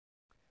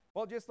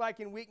Well, just like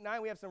in Week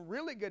 9, we have some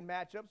really good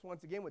matchups,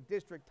 once again, with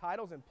district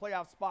titles and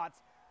playoff spots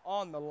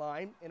on the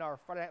line. In our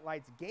Friday Night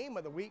Lights game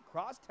of the week,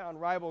 crosstown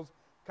rivals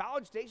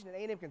College Station and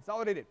A&M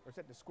Consolidated are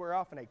set to square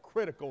off in a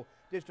critical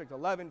District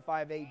 11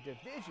 5A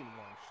Division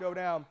I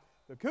showdown.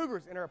 The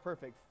Cougars enter a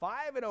perfect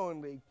 5-0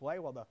 in league play,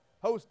 while the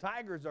host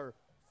Tigers are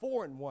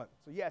 4-1.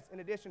 So, yes,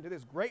 in addition to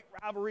this great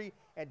rivalry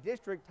and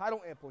district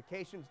title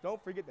implications,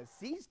 don't forget the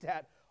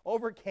C-Stat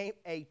overcame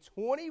a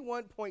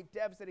 21-point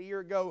deficit a year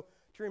ago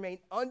to remain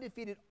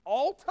undefeated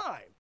all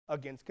time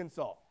against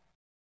Consol.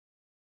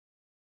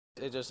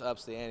 It just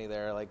ups the ante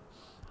there. Like,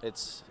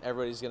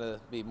 everybody's going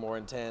to be more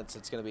intense.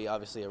 It's going to be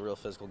obviously a real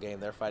physical game.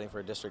 They're fighting for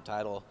a district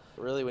title.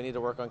 Really, we need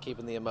to work on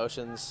keeping the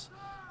emotions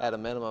at a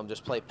minimum.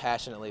 Just play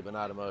passionately, but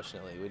not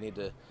emotionally. We need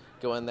to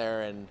go in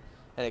there and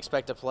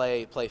expect to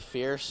play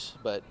fierce,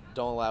 but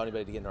don't allow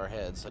anybody to get into our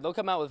heads. They'll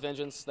come out with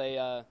vengeance.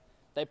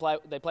 They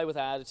play with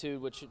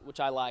attitude, which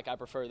I like. I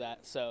prefer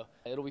that. So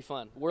it'll be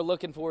fun. We're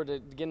looking forward to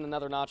getting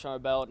another notch on our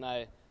belt, and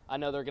I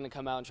know they're going to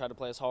come out and try to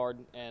play us hard.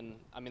 And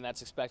I mean,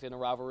 that's expected in a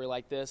rivalry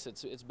like this.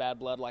 It's bad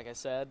blood, like I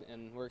said,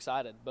 and we're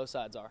excited. Both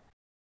sides are.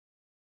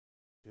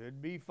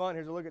 Should be fun.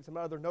 Here's a look at some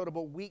other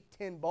notable Week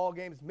 10 ball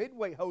games.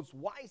 Midway hosts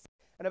Weiss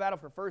in a battle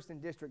for first in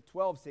District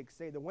 12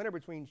 6A. The winner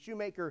between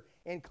Shoemaker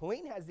and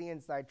Killeen has the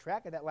inside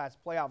track at that last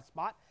playoff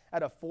spot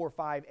at a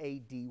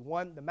 4-5A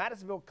D1. The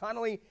Madisonville,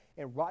 Connolly,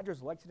 and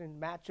Rogers Lexington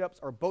matchups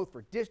are both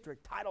for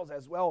district titles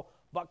as well.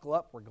 Buckle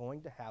up. We're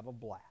going to have a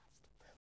blast.